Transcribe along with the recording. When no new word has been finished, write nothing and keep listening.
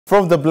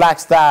From the Black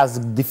Stars,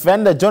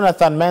 defender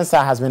Jonathan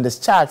Mensah has been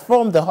discharged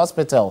from the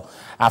hospital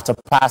after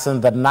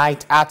passing the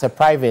night at a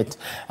private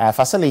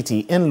facility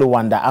in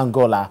Luanda,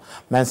 Angola.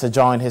 Mensah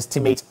joined his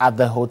teammates at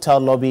the hotel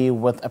lobby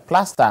with a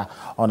plaster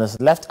on his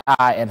left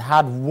eye and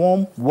had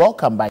warm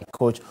welcome by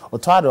Coach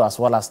Otado as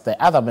well as the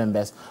other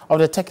members of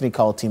the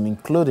technical team,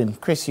 including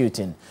Chris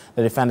Hutton.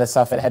 The defender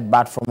suffered a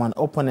headbutt from an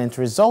opponent,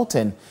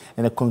 resulting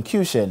in a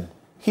concussion.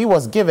 He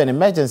was given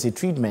emergency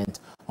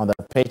treatment on the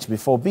pitch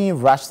before being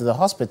rushed to the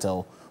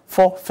hospital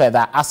for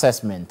further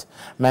assessment.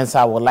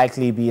 Mensah will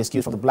likely be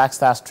excused from the Black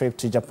Stars trip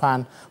to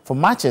Japan for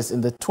matches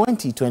in the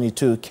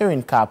 2022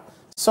 Kirin Cup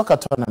soccer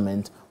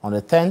tournament on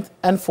the 10th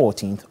and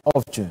 14th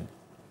of June.